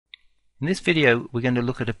In this video we're going to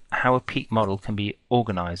look at how a peak model can be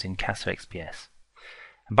organized in CasaXPS.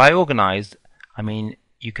 And by organized I mean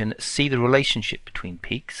you can see the relationship between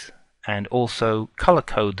peaks and also color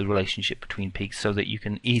code the relationship between peaks so that you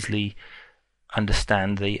can easily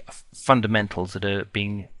understand the fundamentals that are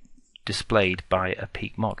being displayed by a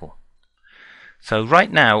peak model. So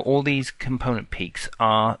right now all these component peaks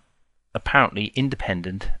are apparently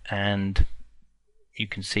independent, and you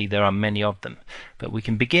can see there are many of them, but we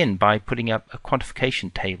can begin by putting up a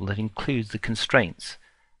quantification table that includes the constraints,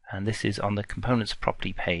 and this is on the components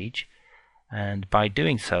property page. And by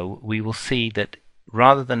doing so we will see that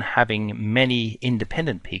rather than having many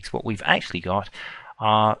independent peaks, what we've actually got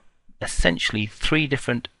are essentially three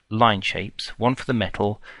different line shapes, one for the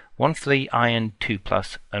metal, one for the iron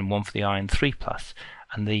 2+, and one for the iron 3+,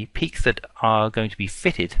 and the peaks that are going to be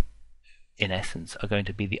fitted in essence are going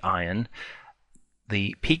to be the iron,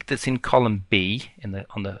 the peak that's in column B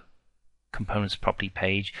on the components property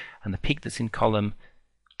page, and the peak that's in column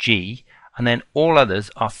G, and then all others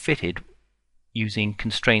are fitted using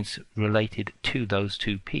constraints related to those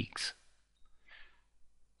two peaks.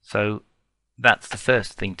 So that's the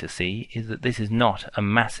first thing to see, is that this is not a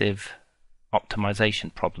massive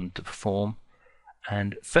optimization problem to perform,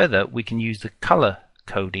 and further we can use the color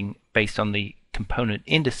coding based on the component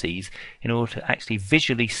indices in order to actually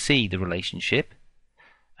visually see the relationship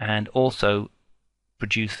and also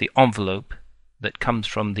produce the envelope that comes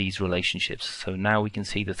from these relationships. So now we can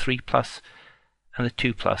see the 3+ and the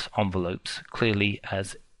 2+ envelopes clearly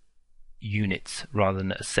as units rather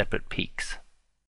than as separate peaks.